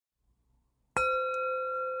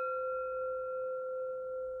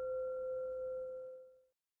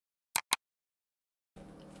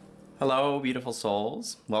Hello, beautiful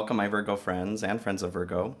souls. Welcome, my Virgo friends and friends of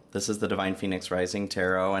Virgo. This is the Divine Phoenix Rising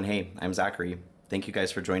Tarot, and hey, I'm Zachary. Thank you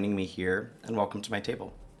guys for joining me here, and welcome to my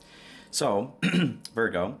table. So,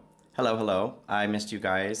 Virgo, hello. I missed you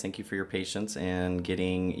guys. Thank you for your patience and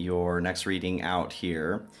getting your next reading out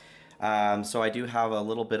here. So I do have a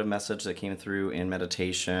little bit of message that came through in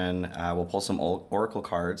meditation. We'll pull some oracle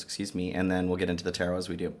cards, and then we'll get into the tarot as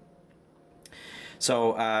we do.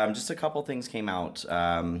 So just a couple things came out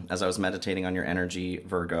as I was meditating on your energy,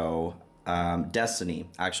 Virgo. Destiny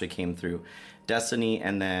actually came through. Destiny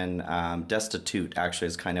and then destitute actually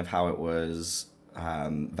is kind of how it was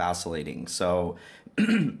vacillating. So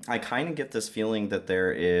I kind of get this feeling that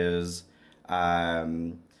there is there's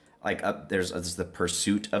the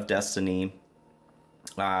pursuit of destiny,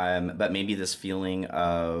 but maybe this feeling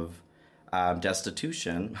of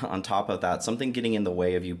destitution on top of that, something getting in the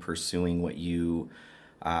way of you pursuing what you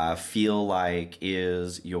feel like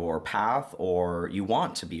is your path or you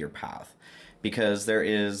want to be your path, because there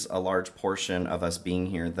is a large portion of us being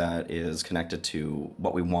here that is connected to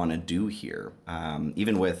what we want to do here,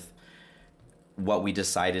 even with what we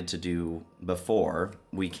decided to do before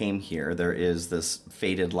we came here. There is this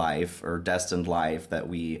fated life or destined life that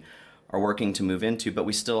we are working to move into, but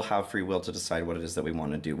we still have free will to decide what it is that we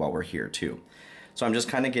want to do while we're here too. So I'm just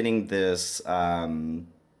kind of getting this,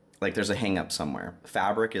 like there's a hang up somewhere.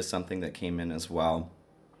 Fabric is something that came in as well.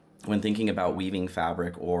 When thinking about weaving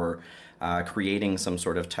fabric or creating some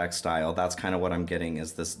sort of textile, that's kind of what I'm getting,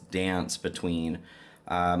 is this dance between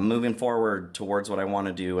moving forward towards what I want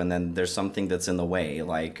to do, and then there's something that's in the way,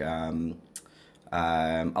 like a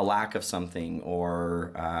lack of something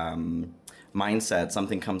or mindset.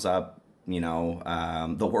 Something comes up,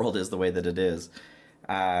 the world is the way that it is.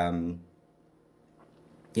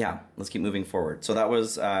 Yeah, let's keep moving forward. So that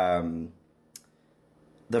was the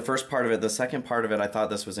first part of it. The second part of it, I thought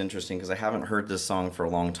this was interesting because I haven't heard this song for a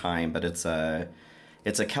long time, but it's a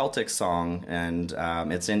Celtic song, and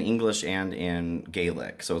it's in English and in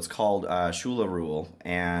Gaelic. So it's called Shula Rule,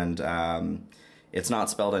 and it's not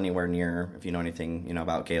spelled anywhere near, if you know anything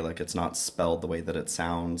about Gaelic, it's not spelled the way that it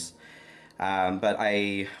sounds. But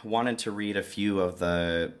I wanted to read a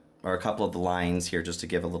couple of the lines here just to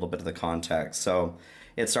give a little bit of the context. So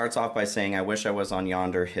it starts off by saying, "I wish I was on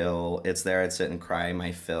yonder hill. It's there I'd sit and cry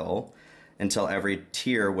my fill, until every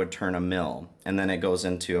tear would turn a mill." And then it goes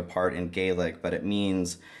into a part in Gaelic, but it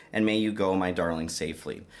means, "And may you go, my darling,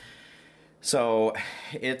 safely." So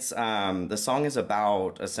it's the song is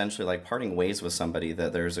about essentially like parting ways with somebody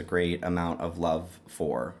that there's a great amount of love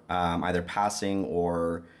for, either passing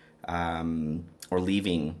or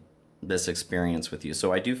leaving this experience with you.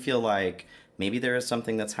 So I do feel like maybe there is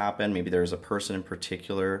something that's happened. Maybe there's a person in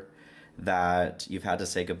particular that you've had to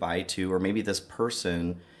say goodbye to, or maybe this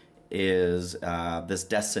person is this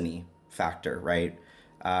destiny factor, right?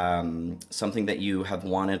 Something that you have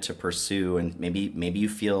wanted to pursue, and maybe you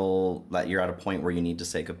feel that you're at a point where you need to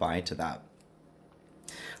say goodbye to that.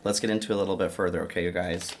 Let's get into it a little bit further, okay, you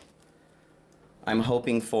guys? I'm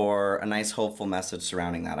hoping for a nice, hopeful message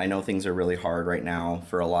surrounding that. I know things are really hard right now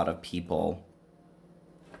for a lot of people,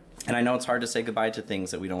 and I know it's hard to say goodbye to things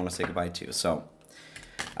that we don't want to say goodbye to. So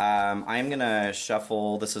I'm gonna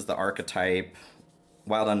shuffle. This is the archetype,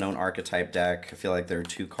 Wild Unknown archetype deck. I feel like there are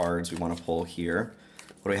two cards we want to pull here.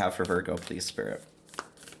 What do we have for Virgo, please, Spirit?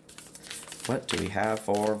 What do we have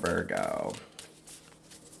for Virgo?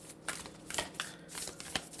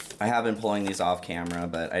 I have been pulling these off camera,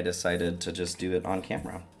 but I decided to just do it on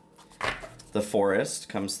camera. The Forest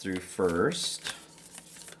comes through first.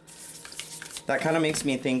 That kind of makes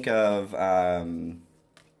me think of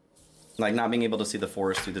like not being able to see the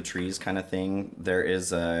forest through the trees kind of thing. There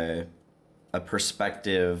is a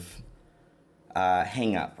perspective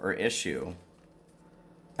hang up or issue.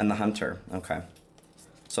 And the Hunter, okay.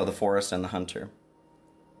 So the Forest and the Hunter.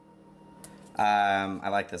 I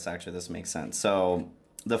like this, actually. This makes sense. So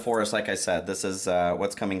the Forest, like I said, this is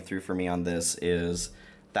what's coming through for me on this is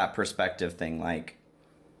that perspective thing. Like,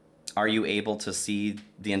 are you able to see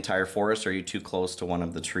the entire forest, or are you too close to one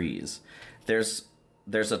of the trees? There's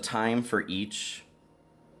a time for each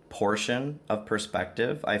portion of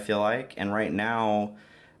perspective, I feel like. And right now,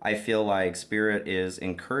 I feel like Spirit is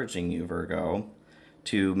encouraging you, Virgo,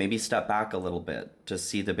 to maybe step back a little bit to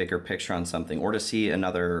see the bigger picture on something, or to see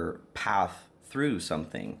another path through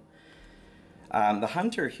something. The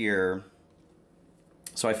Hunter here,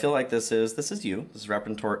 so I feel like this is you. This is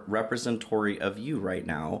representatory of you right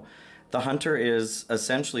now. The Hunter is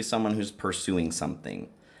essentially someone who's pursuing something.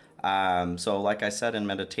 So like I said in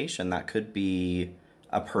meditation, that could be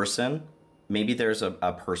a person. Maybe there's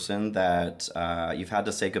a person that you've had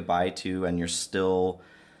to say goodbye to, and you're still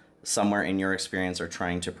somewhere in your experience are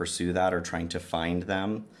trying to pursue that or trying to find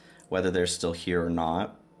them, whether they're still here or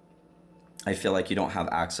not. I feel like you don't have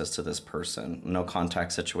access to this person, no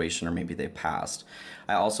contact situation, or maybe they passed.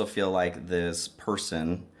 I also feel like this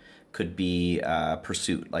person could be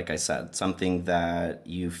pursuit, like I said, something that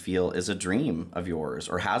you feel is a dream of yours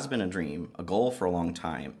or has been a dream, a goal for a long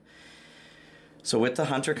time. So with the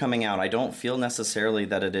Hunter coming out, I don't feel necessarily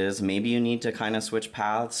that it is. Maybe you need to kind of switch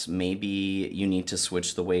paths. Maybe you need to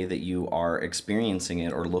switch the way that you are experiencing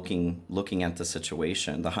it or looking at the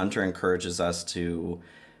situation. The Hunter encourages us to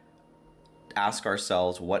ask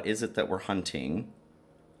ourselves, what is it that we're hunting?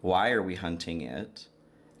 Why are we hunting it?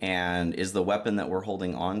 And is the weapon that we're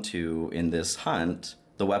holding on to in this hunt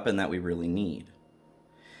the weapon that we really need?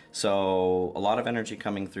 So a lot of energy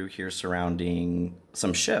coming through here surrounding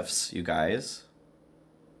some shifts, you guys.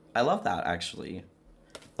 I love that, actually.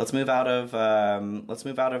 Let's move out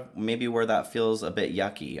of maybe where that feels a bit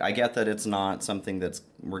yucky. I get that it's not something that's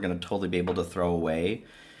we're going to totally be able to throw away.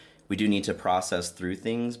 We do need to process through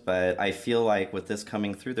things, but I feel like with this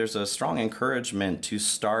coming through, there's a strong encouragement to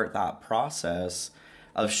start that process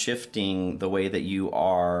of shifting the way that you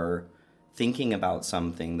are thinking about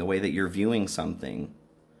something, the way that you're viewing something,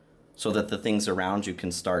 so that the things around you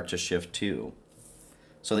can start to shift too,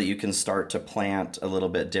 so that you can start to plant a little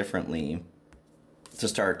bit differently, to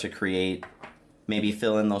start to create, maybe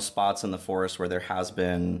fill in those spots in the forest where there has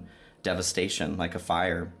been devastation, like a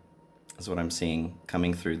fire. Is what I'm seeing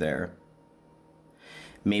coming through there.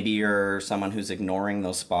 Maybe you're someone who's ignoring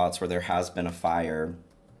those spots where there has been a fire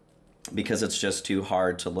because it's just too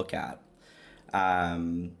hard to look at.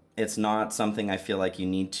 It's not something I feel like you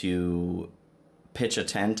need to pitch a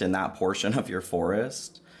tent in that portion of your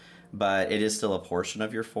forest, but it is still a portion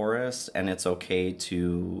of your forest, and it's okay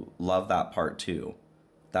to love that part too.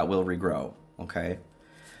 That will regrow, okay?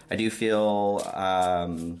 I do feel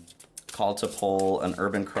call to pull an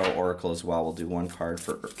Urban Crow Oracle as well. We'll do one card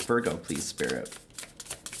for Virgo, please, Spirit.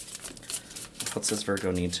 What does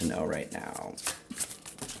Virgo need to know right now?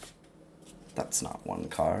 That's not one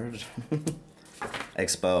card.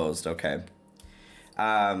 Exposed, okay.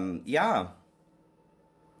 Yeah.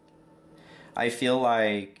 I feel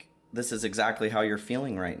like this is exactly how you're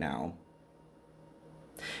feeling right now.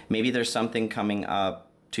 Maybe there's something coming up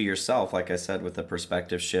to yourself, like I said, with the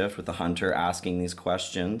perspective shift, with the Hunter asking these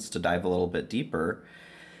questions to dive a little bit deeper.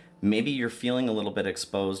 Maybe you're feeling a little bit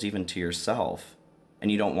exposed even to yourself, and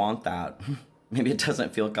you don't want that. Maybe it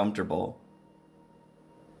doesn't feel comfortable.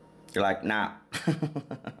 You're like, nah,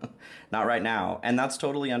 not right now. And that's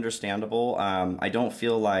totally understandable. I don't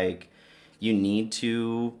feel like you need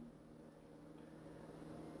to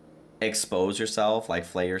expose yourself, like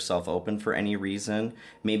flay yourself open for any reason.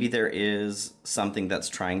 Maybe there is something that's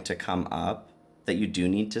trying to come up that you do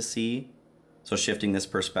need to see. So shifting this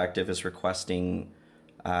perspective is requesting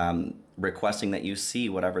that you see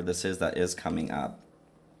whatever this is that is coming up.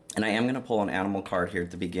 And I am going to pull an animal card here at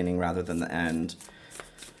the beginning rather than the end.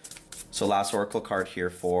 So last oracle card here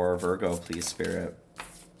for Virgo, please, Spirit.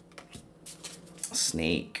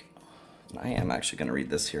 Snake. I am actually going to read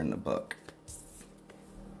this here in the book.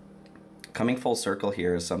 Coming full circle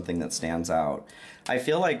here is something that stands out. I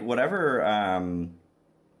feel like whatever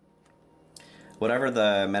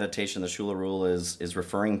the meditation, the Shula rule is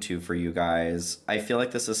referring to for you guys, I feel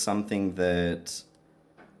like this is something that,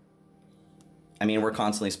 I mean, we're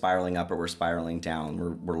constantly spiraling up or we're spiraling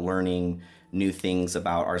down. We're learning new things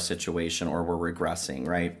about our situation, or we're regressing,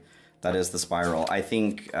 right? That is the spiral. I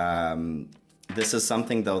think this is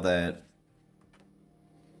something, though, that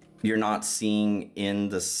you're not seeing in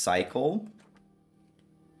the cycle.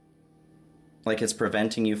 Like it's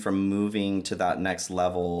preventing you from moving to that next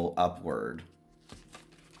level upward.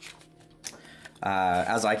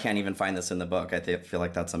 As I can't even find this in the book, I feel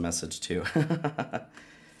like that's a message too.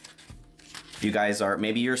 You guys are,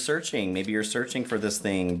 maybe you're searching for this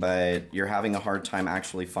thing, but you're having a hard time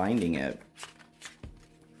actually finding it.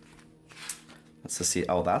 Let's see,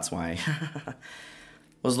 oh, that's why.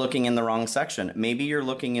 Was looking in the wrong section. Maybe you're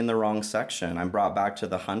looking in the wrong section. I'm brought back to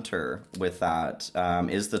the Hunter with that.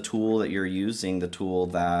 Is the tool that you're using the tool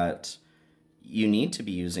that you need to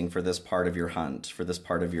be using for this part of your hunt, for this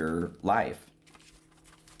part of your life?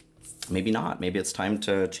 Maybe not. Maybe it's time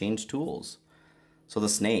to change tools. So the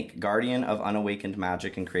snake, guardian of unawakened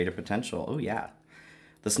magic and creative potential. Oh yeah.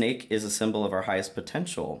 The snake is a symbol of our highest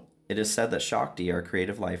potential. It is said that Shakti, our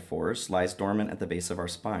creative life force, lies dormant at the base of our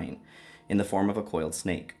spine, in the form of a coiled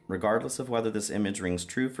snake. Regardless of whether this image rings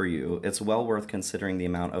true for you, it's well worth considering the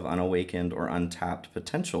amount of unawakened or untapped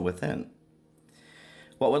potential within.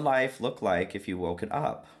 What would life look like if you woke it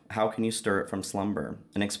up? How can you stir it from slumber?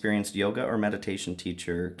 An experienced yoga or meditation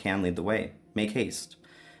teacher can lead the way. Make haste.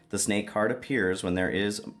 The snake card appears when there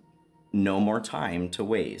is no more time to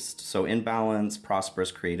waste. So in balance,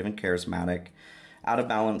 prosperous, creative, and charismatic. Out of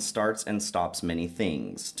balance starts and stops many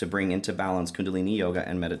things. To bring into balance Kundalini yoga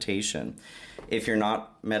and meditation. If you're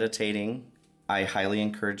not meditating, I highly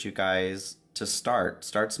encourage you guys to start.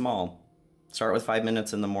 Start small. Start with 5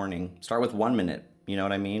 minutes in the morning. Start with 1 minute. You know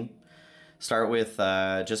what I mean? Start with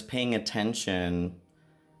just paying attention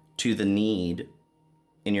to the need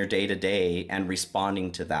in your day-to-day and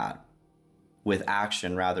responding to that with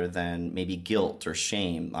action rather than maybe guilt or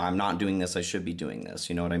shame. I'm not doing this, I should be doing this.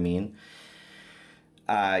 You know what I mean?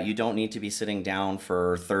 You don't need to be sitting down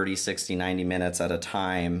for 30, 60, 90 minutes at a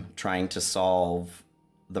time trying to solve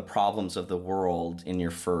the problems of the world in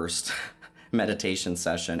your first meditation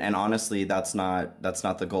session. And honestly, that's not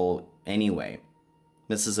the goal anyway.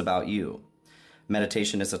 This is about you.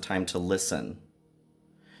 Meditation is a time to listen.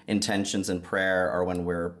 Intentions and prayer are when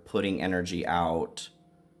we're putting energy out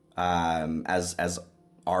as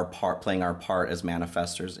our part, playing our part as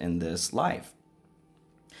manifestors in this life.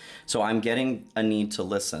 So I'm getting a need to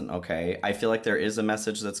listen, okay? I feel like there is a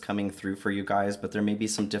message that's coming through for you guys, but there may be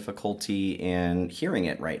some difficulty in hearing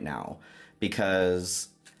it right now because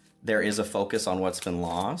there is a focus on what's been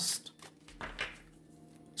lost.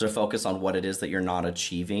 There's a focus on what it is that you're not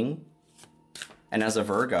achieving. And as a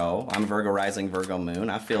Virgo, I'm Virgo rising, Virgo moon,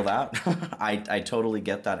 I feel that. I totally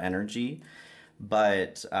get that energy,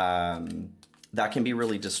 but that can be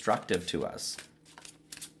really destructive to us.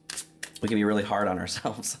 We can be really hard on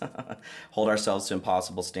ourselves, hold ourselves to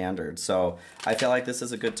impossible standards. So I feel like this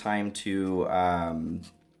is a good time to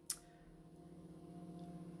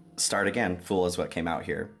start again. Fool is what came out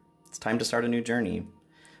here. It's time to start a new journey.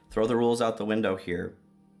 Throw the rules out the window here.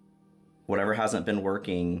 Whatever hasn't been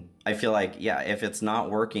working, I feel like, yeah, if it's not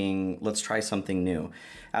working, let's try something new.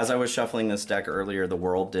 As I was shuffling this deck earlier, the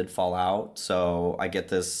world did fall out. So I get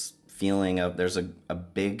this feeling of there's a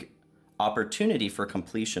big opportunity for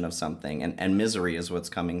completion of something, and misery is what's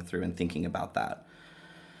coming through and thinking about that.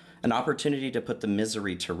 An opportunity to put the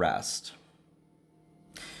misery to rest.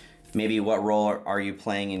 Maybe what role are you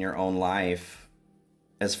playing in your own life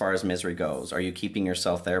as far as misery goes? Are you keeping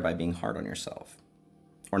yourself there by being hard on yourself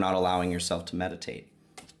or not allowing yourself to meditate?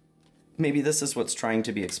 Maybe this is what's trying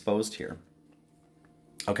to be exposed here.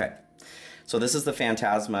 Okay, so this is the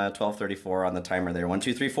Phantasma 1234 on the timer there. 1,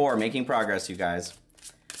 2, 3, 4, making progress, you guys.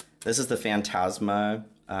 This is the Phantasma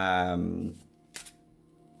Tarot.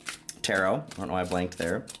 I don't know why I blanked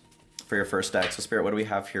there. For your first deck. So Spirit, what do we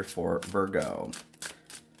have here for Virgo?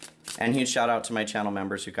 And huge shout out to my channel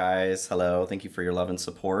members, you guys. Hello, thank you for your love and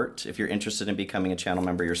support. If you're interested in becoming a channel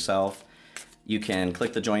member yourself, you can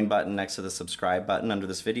click the join button next to the subscribe button under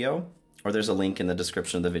this video, or there's a link in the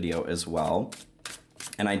description of the video as well.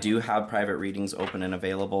 And I do have private readings open and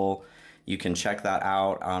available. You can check that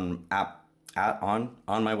out on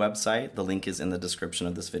my website. The link is in the description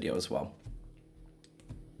of this video as well.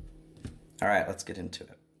 All right, let's get into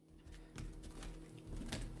it.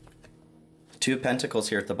 Two of Pentacles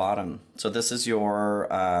here at the bottom. So this is your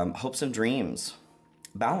hopes and dreams.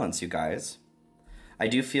 Balance, you guys. I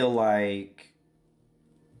do feel like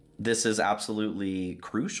this is absolutely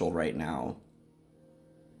crucial right now.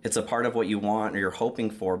 It's a part of what you want or you're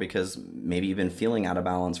hoping for because maybe you've been feeling out of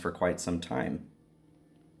balance for quite some time.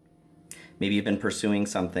 Maybe you've been pursuing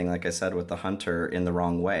something, like I said, with the hunter in the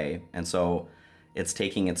wrong way. And so it's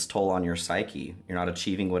taking its toll on your psyche. You're not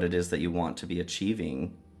achieving what it is that you want to be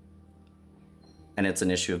achieving. And it's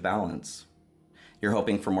an issue of balance. You're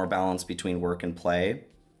hoping for more balance between work and play,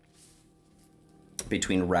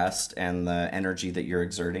 between rest and the energy that you're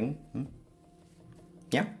exerting.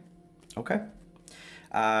 Yeah, okay.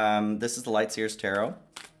 This is the Light Seers Tarot.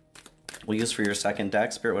 We'll use for your second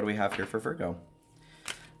deck. Spirit, what do we have here for Virgo?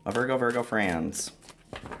 A Virgo friends.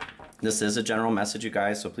 This is a general message, you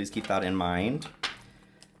guys, so please keep that in mind.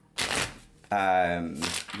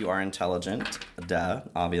 You are intelligent, duh,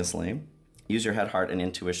 obviously. Use your head, heart, and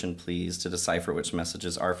intuition, please, to decipher which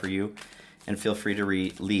messages are for you, and feel free to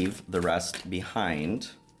leave the rest behind.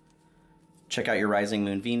 Check out your rising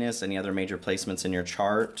moon, Venus, any other major placements in your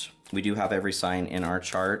chart. We do have every sign in our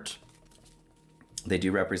chart. They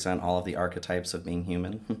do represent all of the archetypes of being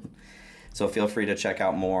human. So feel free to check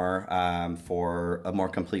out more for a more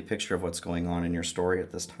complete picture of what's going on in your story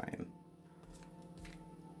at this time.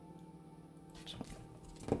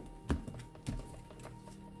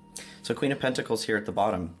 So Queen of Pentacles here at the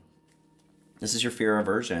bottom. This is your fear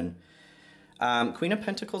aversion. Queen of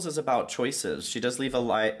Pentacles is about choices. She does live a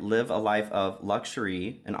life of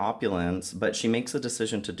luxury and opulence, but she makes a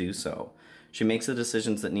decision to do so. She makes the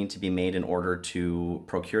decisions that need to be made in order to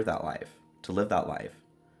procure that life, to live that life.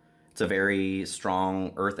 It's a very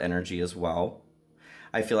strong earth energy as well.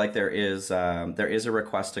 I feel like there is a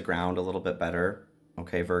request to ground a little bit better.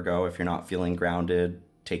 Okay, Virgo, if you're not feeling grounded,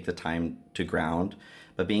 take the time to ground.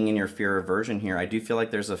 But being in your fear aversion here, I do feel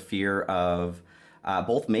like there's a fear of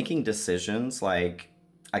both making decisions. Like,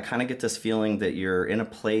 I kind of get this feeling that you're in a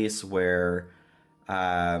place where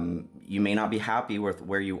you may not be happy with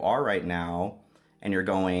where you are right now, and you're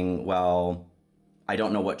going, well, I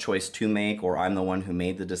don't know what choice to make, or I'm the one who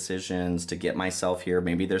made the decisions to get myself here.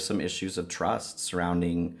 Maybe there's some issues of trust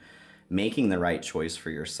surrounding making the right choice for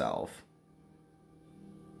yourself.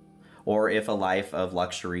 Or if a life of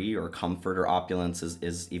luxury or comfort or opulence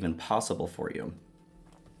is even possible for you.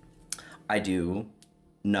 I do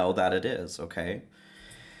know that it is, okay?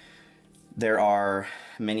 There are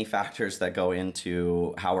many factors that go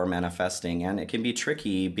into how we're manifesting, and it can be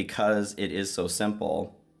tricky because it is so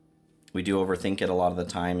simple. We do overthink it a lot of the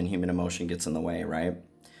time, and human emotion gets in the way, right?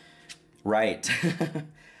 Right.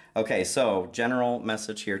 Okay, so general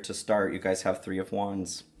message here to start. You guys have Three of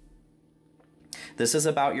Wands. This is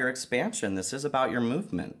about your expansion. This is about your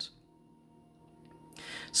movement.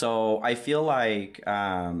 So I feel like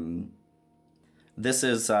this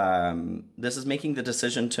is making the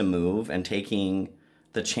decision to move and taking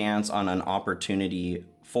the chance on an opportunity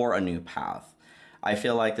for a new path. I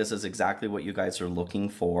feel like this is exactly what you guys are looking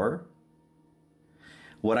for.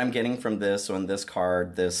 What I'm getting from this on this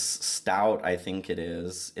card, this stout, I think it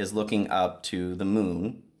is looking up to the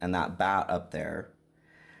moon and that bat up there.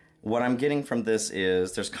 What I'm getting from this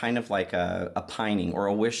is there's kind of like a pining or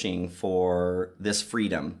a wishing for this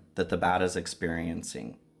freedom that the bat is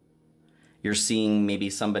experiencing. You're seeing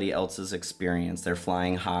maybe somebody else's experience. They're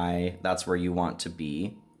flying high. That's where you want to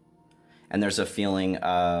be. And there's a feeling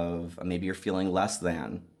of maybe you're feeling less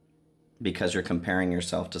than because you're comparing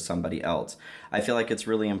yourself to somebody else. I feel like it's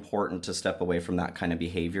really important to step away from that kind of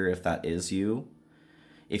behavior if that is you.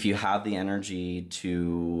 If you have the energy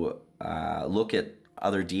to look at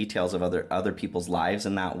other details of other people's lives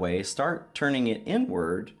in that way, start turning it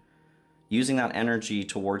inward, using that energy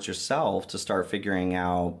towards yourself to start figuring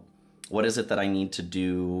out what is it that I need to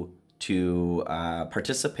do to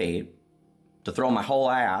participate, to throw my whole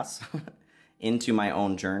ass into my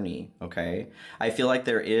own journey, okay? I feel like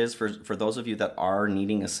there is, for those of you that are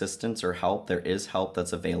needing assistance or help, there is help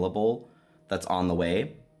that's available, that's on the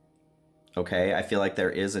way, okay? I feel like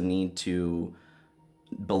there is a need to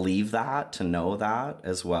believe that, to know that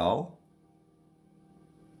as well.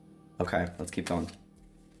 Okay, let's keep going.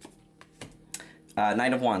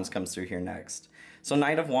 Knight of Wands comes through here next. So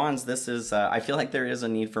Knight of Wands, this is, I feel like there is a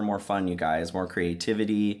need for more fun, you guys, more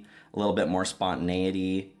creativity, a little bit more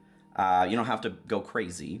spontaneity. You don't have to go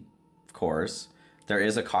crazy, of course. There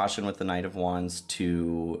is a caution with the Knight of Wands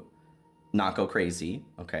to not go crazy,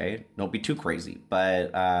 okay? Don't be too crazy,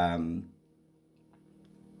 but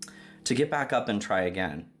to get back up and try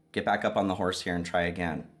again. Get back up on the horse here and try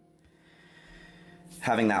again.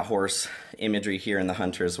 Having that horse imagery here in the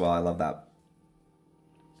hunter as well, I love that.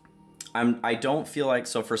 I don't feel like,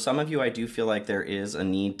 so for some of you, I do feel like there is a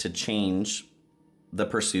need to change the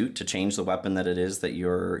pursuit, to change the weapon that it is that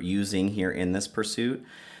you're using here in this pursuit.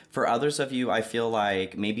 For others of you, I feel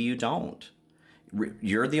like maybe you don't.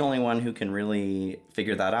 You're the only one who can really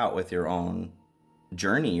figure that out with your own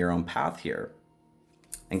journey, your own path here.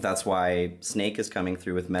 I think that's why Snake is coming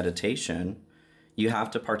through with meditation. You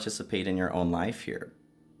have to participate in your own life here.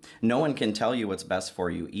 No one can tell you what's best for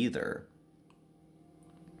you either.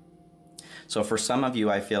 So for some of you,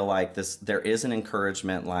 I feel like there is an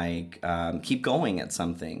encouragement, like keep going at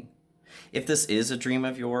something. If this is a dream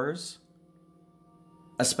of yours,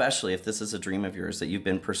 especially if this is a dream of yours that you've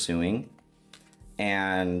been pursuing,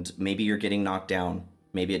 and maybe you're getting knocked down,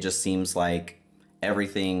 maybe it just seems like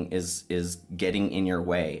everything is getting in your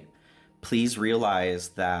way. Please realize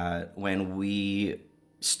that when we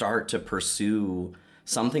start to pursue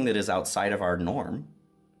something that is outside of our norm,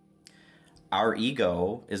 our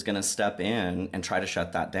ego is going to step in and try to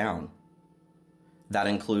shut that down. That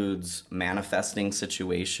includes manifesting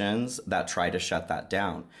situations that try to shut that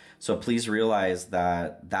down. So please realize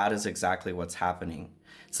that that is exactly what's happening.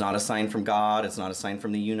 It's not a sign from God. It's not a sign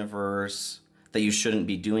from the universe that you shouldn't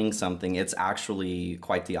be doing something. It's actually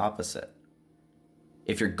quite the opposite.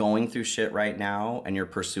 If you're going through shit right now and you're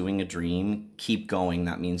pursuing a dream, keep going.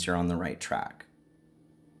 That means you're on the right track.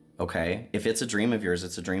 Okay? If it's a dream of yours,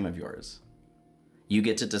 it's a dream of yours. You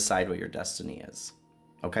get to decide what your destiny is.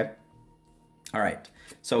 Okay? All right.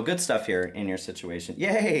 So good stuff here in your situation.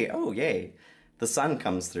 Yay. Oh, yay. The sun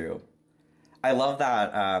comes through. I love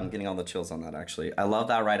that. Getting all the chills on that, actually. I love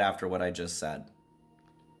that right after what I just said.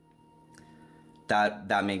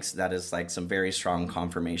 That is like some very strong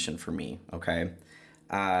confirmation for me. Okay.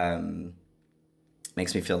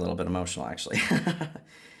 Makes me feel a little bit emotional, actually.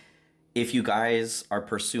 If you guys are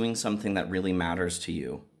pursuing something that really matters to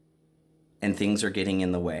you and things are getting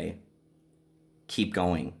in the way, keep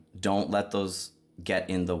going. Don't let those get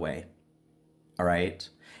in the way. All right.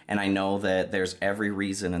 And I know that there's every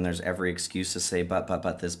reason and there's every excuse to say, but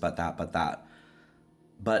this, but that,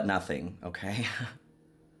 but nothing. Okay.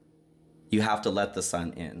 You have to let the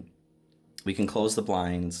sun in. We can close the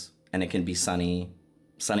blinds and it can be sunny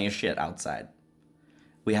as shit outside.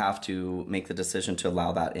 We have to make the decision to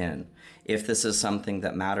allow that in. If this is something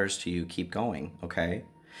that matters to you, keep going, okay?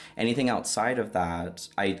 Anything outside of that,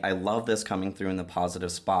 I love this coming through in the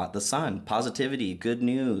positive spot. The sun, positivity, good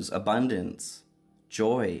news, abundance,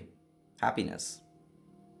 joy, happiness,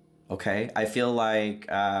 okay? I feel like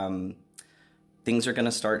things are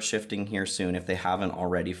gonna start shifting here soon if they haven't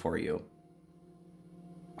already for you.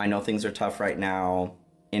 I know things are tough right now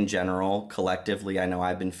in general. Collectively, I know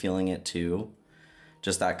I've been feeling it too.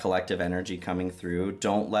 Just that collective energy coming through.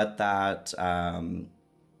 Don't let that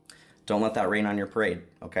rain on your parade,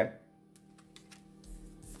 okay?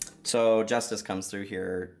 So justice comes through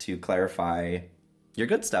here to clarify your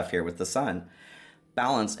good stuff here with the sun.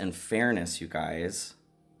 Balance and fairness, you guys.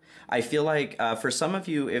 I feel like for some of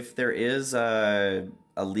you, if there is a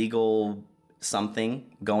legal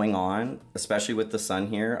something going on, especially with the sun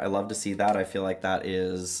here, I love to see that. I feel like that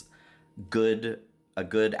is a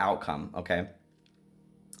good outcome, okay?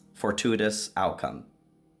 Fortuitous outcome.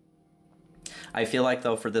 I feel like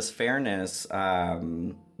though for this fairness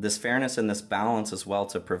and this balance as well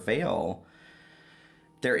to prevail,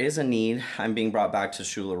 there is a need. I'm being brought back to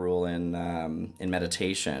Shula rule in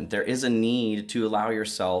meditation. There is a need to allow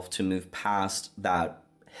yourself to move past that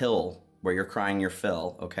hill where you're crying your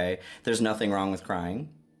fill, okay? There's nothing wrong with crying.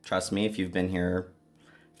 Trust me, if you've been here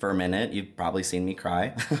for a minute, you've probably seen me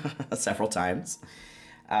cry several times.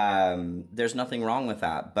 There's nothing wrong with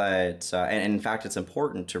that, but and in fact, it's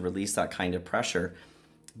important to release that kind of pressure.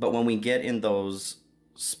 But when we get in those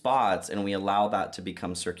spots and we allow that to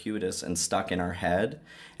become circuitous and stuck in our head,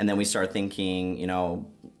 and then we start thinking, you know,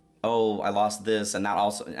 oh, I lost this, and that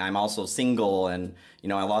also, I'm also single, and you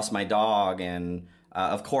know, I lost my dog, and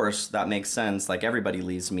of course that makes sense. Like everybody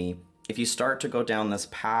leaves me. If you start to go down this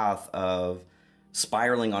path of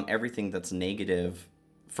spiraling on everything that's negative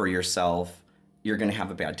for yourself, you're going to have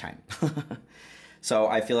a bad time. So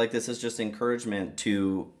I feel like this is just encouragement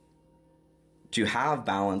to have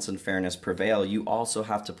balance and fairness prevail. You also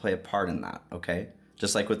have to play a part in that, okay?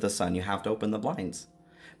 Just like with the sun, you have to open the blinds.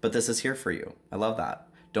 But this is here for you. I love that.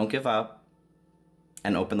 Don't give up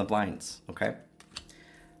and open the blinds, okay?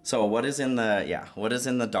 So what is in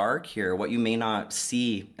the dark here? What you may not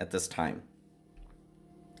see at this time?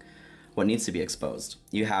 What needs to be exposed?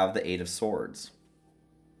 You have the Eight of Swords.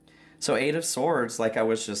 So Eight of Swords, like I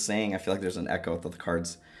was just saying, I feel like there's an echo with the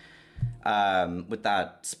cards. With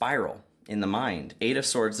that spiral in the mind. Eight of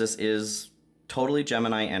Swords, this is totally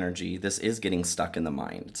Gemini energy. This is getting stuck in the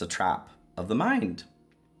mind. It's a trap of the mind.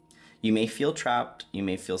 You may feel trapped, you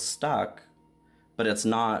may feel stuck, but it's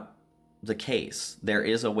not the case. There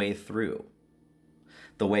is a way through.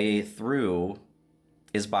 The way through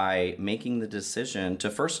is by making the decision to,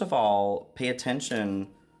 first of all, pay attention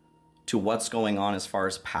to what's going on as far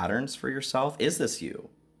as patterns for yourself. Is this you?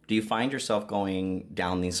 Do you find yourself going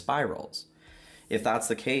down these spirals? If that's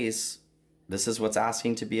the case, this is what's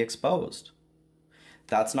asking to be exposed.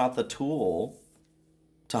 That's not the tool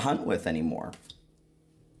to hunt with anymore.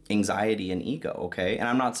 Anxiety and ego, okay? And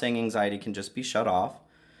I'm not saying anxiety can just be shut off.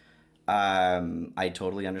 I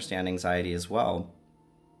totally understand anxiety as well.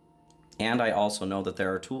 And I also know that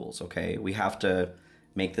there are tools, okay? We have to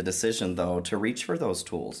make the decision, though, to reach for those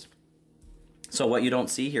tools. So what you don't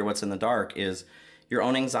see here, what's in the dark, is your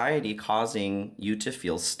own anxiety causing you to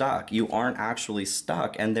feel stuck. You aren't actually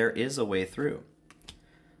stuck, and there is a way through.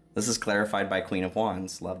 This is clarified by Queen of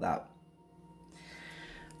Wands. Love that.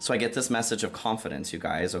 So I get this message of confidence, you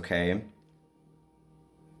guys, okay?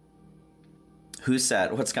 Who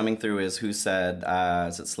said, what's coming through is who said,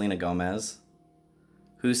 is it Selena Gomez?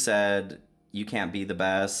 Who said, you can't be the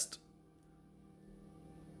best?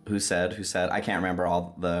 Who said, I can't remember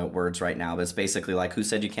all the words right now, but it's basically like, who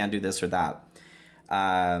said you can't do this or that?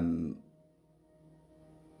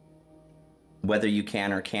 Whether you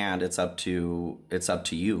can or can't, it's up to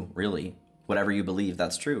you, really. Whatever you believe,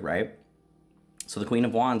 that's true, right? So the Queen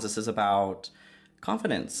of Wands, this is about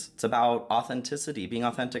confidence. It's about authenticity, being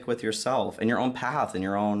authentic with yourself and your own path and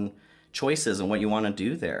your own choices and what you want to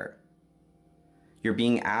do there. You're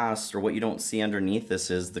being asked, or what you don't see underneath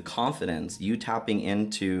this is the confidence, you tapping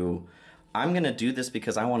into, I'm going to do this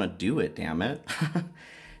because I want to do it, damn it.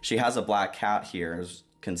 She has a black cat here, is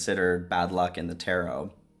considered bad luck in the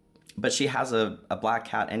tarot. But she has a black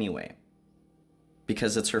cat anyway,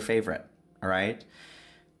 because it's her favorite, all right?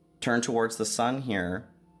 Turn towards the sun here,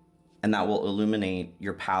 and that will illuminate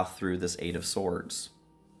your path through this Eight of Swords.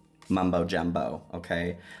 Mumbo jumbo,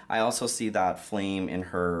 okay? I also see that flame in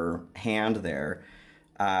her hand there.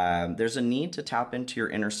 There's a need to tap into your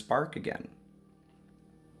inner spark again.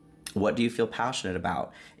 What do you feel passionate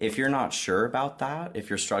about? If you're not sure about that, if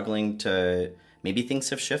you're struggling to, maybe things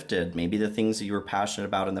have shifted, maybe the things that you were passionate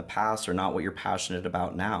about in the past are not what you're passionate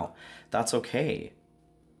about now, that's okay.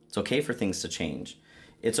 It's okay for things to change.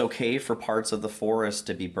 It's okay for parts of the forest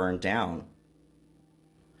to be burned down.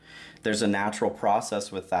 There's a natural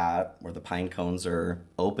process with that where the pine cones are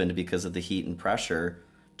opened because of the heat and pressure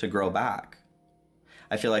to grow back.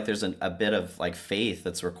 I feel like there's a bit of like faith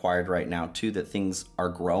that's required right now too, that things are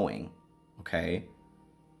growing, okay?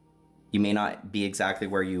 You may not be exactly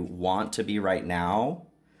where you want to be right now,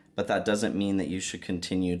 but that doesn't mean that you should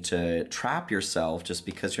continue to trap yourself just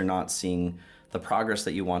because you're not seeing the progress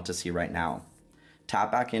that you want to see right now.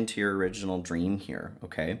 Tap back into your original dream here,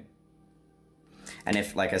 okay? And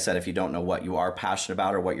if, like I said, if you don't know what you are passionate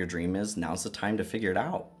about or what your dream is, now's the time to figure it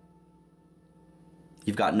out.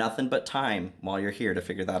 You've got nothing but time while you're here to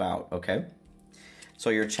figure that out, okay? So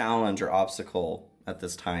your challenge or obstacle at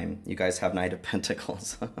this time, you guys have Knight of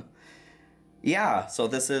Pentacles. Yeah, so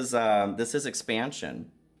this is expansion.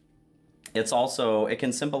 It's also, it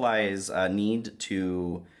can symbolize a need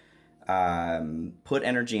to put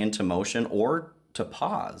energy into motion or to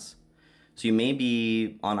pause. So you may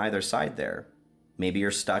be on either side there. Maybe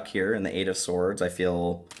you're stuck here in the Eight of Swords. I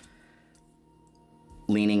feel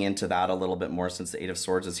leaning into that a little bit more since the Eight of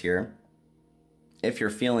Swords is here. If you're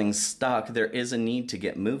feeling stuck, there is a need to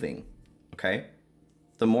get moving, okay?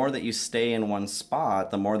 The more that you stay in one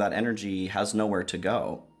spot, the more that energy has nowhere to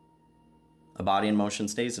go. A body in motion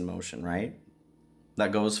stays in motion, right?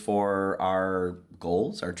 That goes for our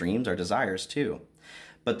goals, our dreams, our desires too.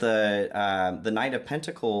 But the Knight of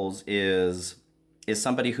Pentacles is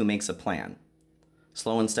somebody who makes a plan.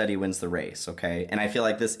 Slow and steady wins the race, okay? And I feel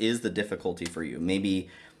like this is the difficulty for you. Maybe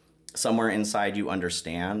somewhere inside you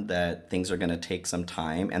understand that things are going to take some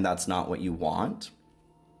time and that's not what you want.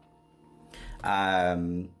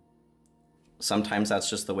 Sometimes that's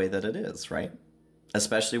just the way that it is, right?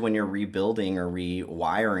 Especially when you're rebuilding or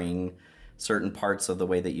rewiring certain parts of the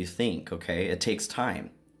way that you think, okay? It takes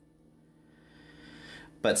time.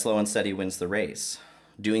 But slow and steady wins the race.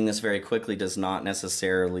 Doing this very quickly does not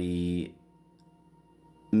necessarily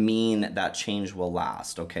mean that change will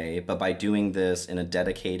last, okay? But by doing this in a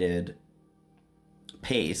dedicated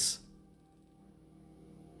pace,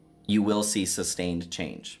 you will see sustained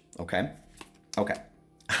change, okay? Okay.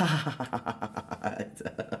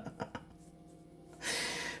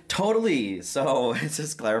 Totally. So it's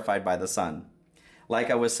just clarified by the sun. Like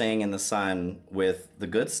I was saying in the sun with the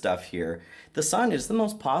good stuff here, the sun is the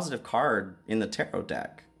most positive card in the tarot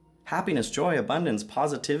deck. Happiness, joy, abundance,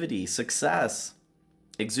 positivity, success,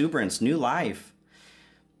 exuberance, new life.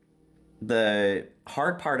 The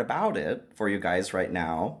hard part about it for you guys right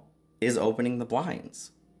now is opening the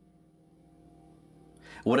blinds.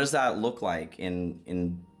 What does that look like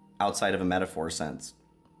in outside of a metaphor sense?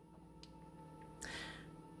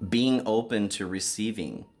 Being open to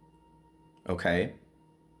receiving, okay?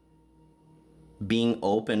 Being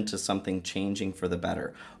open to something changing for the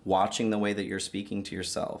better. Watching the way that you're speaking to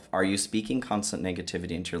yourself. Are you speaking constant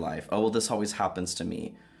negativity into your life? Oh, well, this always happens to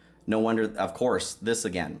me. No wonder, of course, this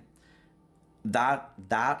again.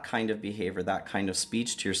 That kind of behavior, that kind of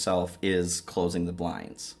speech to yourself is closing the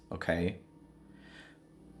blinds, okay?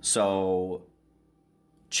 So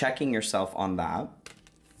checking yourself on that,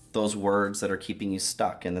 those words that are keeping you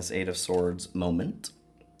stuck in this Eight of Swords moment,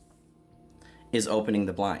 is opening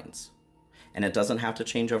the blinds. And it doesn't have to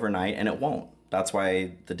change overnight, and it won't. That's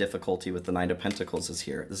why the difficulty with the Knight of Pentacles is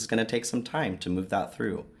here. This is going to take some time to move that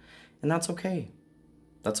through. And that's okay.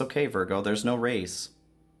 That's okay, Virgo. There's no race.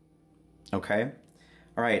 Okay?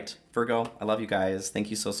 All right, Virgo, I love you guys. Thank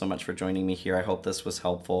you so much for joining me here. I hope this was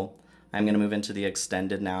helpful. I'm going to move into the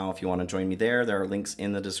extended now. If you want to join me there are links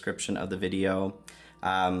in the description of the video.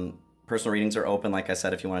 Personal readings are open, like I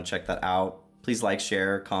said, if you want to check that out. Please like,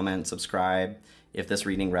 share, comment, subscribe. If this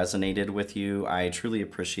reading resonated with you, I truly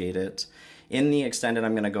appreciate it. In the extended,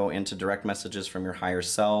 I'm going to go into direct messages from your higher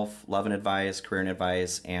self, love and advice, career and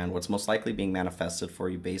advice, and what's most likely being manifested for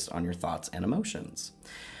you based on your thoughts and emotions.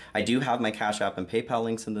 I do have my Cash App and PayPal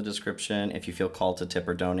links in the description if you feel called to tip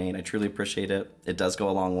or donate. I truly appreciate it. It does go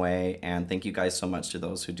a long way, and thank you guys so much to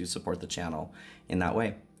those who do support the channel in that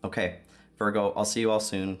way. Okay, Virgo, I'll see you all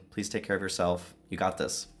soon. Please take care of yourself. You got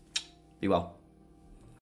this. Be well.